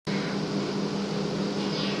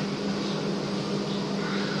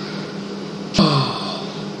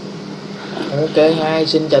Ok hai,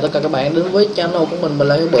 xin chào tất cả các bạn đến với channel của mình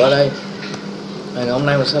là Hiếu Bựa đây. Ngày hôm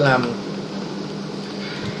nay mình sẽ làm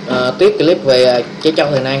tiếp clip về trái trâu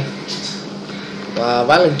thời nay. Và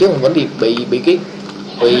ván lần trước mình vẫn bị kick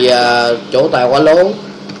vì chỗ tài quá lố.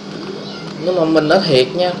 Nhưng mà mình nói thiệt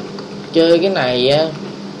nha, chơi cái này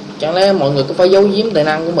chẳng lẽ mọi người cứ phải giấu giếm tài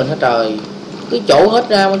năng của mình hả trời? Cứ chỗ hết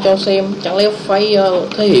ra mà cho xem, chẳng lẽ phải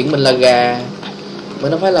thể hiện mình là gà?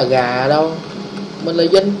 Mình đâu phải là gà đâu, mình là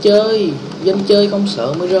dân chơi không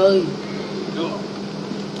sợ mới rơi,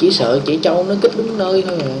 chỉ sợ chỉ trâu nó kích đúng nơi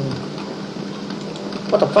thôi à.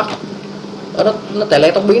 What the fuck, ở đó nó tè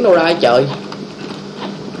le tóc biến đâu ra trời?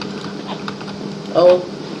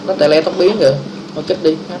 Nó tè le tóc biến kìa, nó kích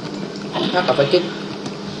đi hát là phải kích,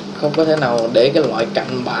 không có thể nào để cái loại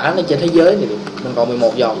cặn bã nó trên thế giới này được. Mình còn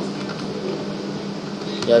 11 giọt,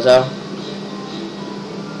 giờ sao?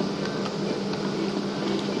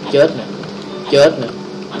 Chết nè,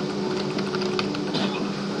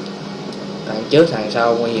 thằng trước thằng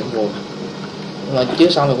sau nguy hiểm buồn, nhưng mà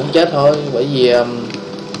trước sau thì cũng chết thôi, bởi vì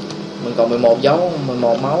mình còn 11 dấu,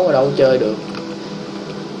 11 máu ở đâu chơi được.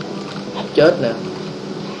 Chết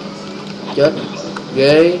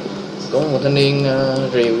ghê, có một thanh niên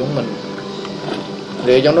rìu giống mình,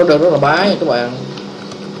 rìu trong đó rất là bá nha các bạn.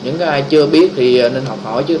 Những cái ai chưa biết thì nên học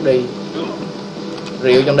hỏi trước đi.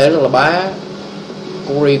 Rìu trong đấy rất là bá,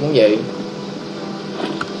 Curi cũng vậy.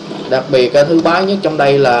 Đặc biệt cái thứ bá nhất trong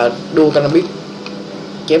đây là đua cannabis,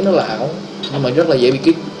 chém nó là ảo nhưng mà rất là dễ bị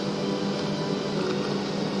kích.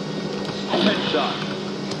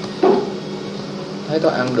 Thấy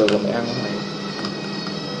tao ăn được là mày ăn không mày?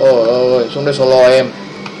 Ôi xuống đây solo em,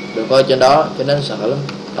 đừng coi trên đó cho nên sợ lắm,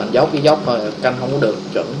 toàn dốc cái dốc thôi, canh không có được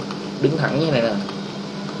chuẩn, đứng thẳng như này nè.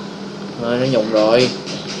 Rồi nó nhụng rồi,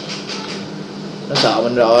 nó sợ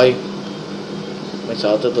mình rồi. Mày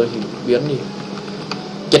sợ tôi thì biến đi,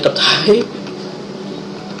 chịch tập thể.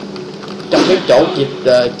 Trong cái chỗ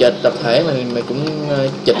chịch tập thể mày cũng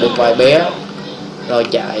chịch được vài bé rồi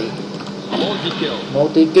chạy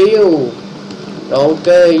multi kill rồi. Ok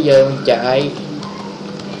giờ mình chạy,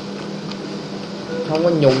 không có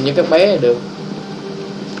nhùng như các bé được.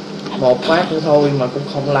 Một phát nữa thôi mà cũng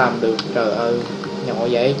không làm được, trời ơi nhỏ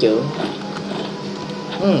dễ trưởng.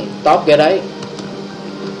 Top kìa đấy.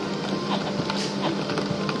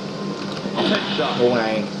 Khu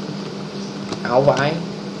này ảo vãi.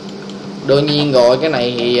 Đương nhiên rồi, cái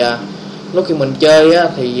này thì lúc khi mình chơi á,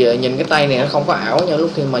 thì nhìn cái tay này nó không có ảo, nhưng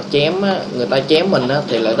lúc khi mà chém á, người ta chém mình á,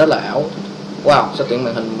 thì lại rất là ảo. Wow, sao tiện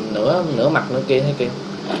màn hình mình nửa mặt nữa kia thế kìa.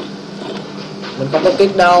 Mình không có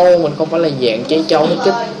kích đâu, mình không phải là dạng trái trâu nó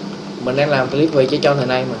kích. Mình đang làm clip về trái trâu thời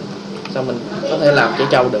nay mà, sao mình có thể làm trái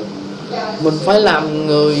trâu được? Mình phải làm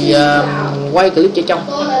người quay clip trái trâu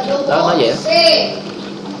đó, nói vậy đó.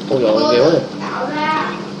 Ôi dồi kiểu rồi.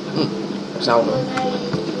 Sau nữa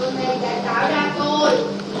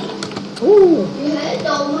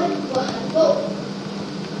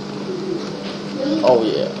oh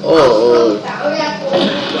yeah,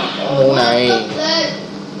 mụ này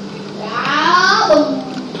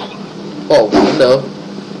cũng được.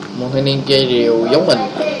 Một thanh niên chơi rìu giống mình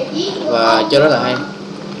và chơi rất là hay.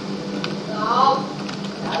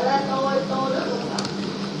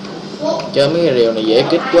 Chơi mấy cái rìu này dễ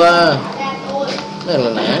kích quá. Này là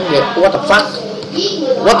nản kìa. What the fuck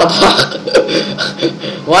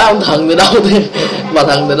quá ông thần từ đâu thì mà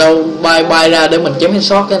thần từ đâu bay ra để mình chém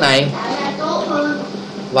headshot cái này.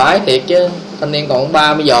 Vãi thiệt chứ, thanh niên còn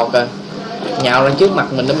 30 giọt à, nhào ra trước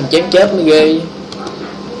mặt mình để mình chém chết mới ghê.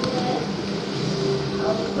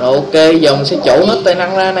 Rồi ok, giờ mình sẽ trổ hết tài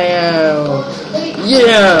năng ra nè.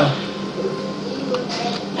 Yeah,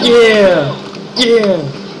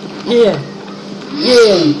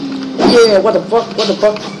 what the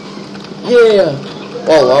fuck, yeah.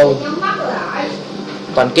 Wow,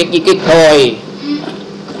 toàn kích với kích thôi.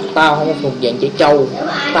 Tao không thuộc dạng trẻ trâu,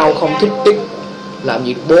 tao không thích kích, làm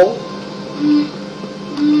gì bố.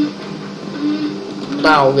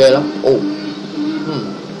 Tao ghê lắm.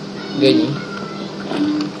 Ghê nhỉ.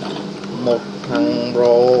 Một thằng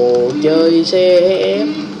pro chơi xe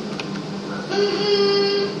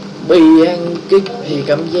bị ăn kích thì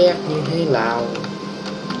cảm giác như thế nào?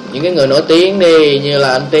 Những cái người nổi tiếng đi, như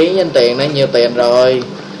là anh Tiến với anh Tiền nó nhiều tiền rồi,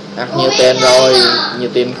 nhiều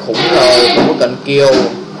tiền khủng rồi, không có cần kêu,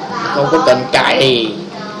 không có cần cày.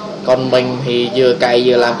 Còn mình thì vừa cày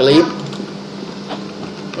vừa làm clip.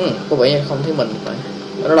 Có vẻ như không thấy mình phải.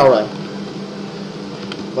 Nó đâu rồi?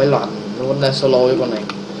 Quay loạn, nó vẫn đang solo với con này.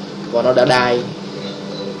 Và nó đã đai.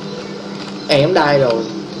 Em đai rồi.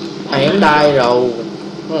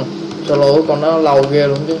 Solo của con nó lâu ghê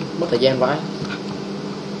luôn chứ, mất thời gian vãi.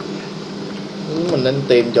 mình nên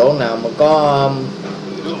tìm chỗ nào mà có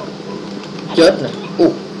chết nè.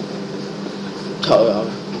 Trời ơi,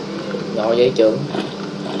 nhỏ dây trưởng,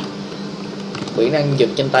 kỹ năng giật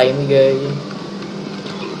trên tay mới ghê chứ.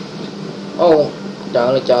 Trời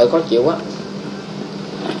ơi trời, khó chịu quá.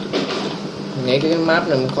 Mình nghĩ cái map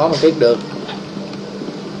này khó mà kết được.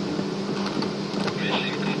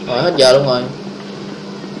 Rồi hết giờ luôn rồi.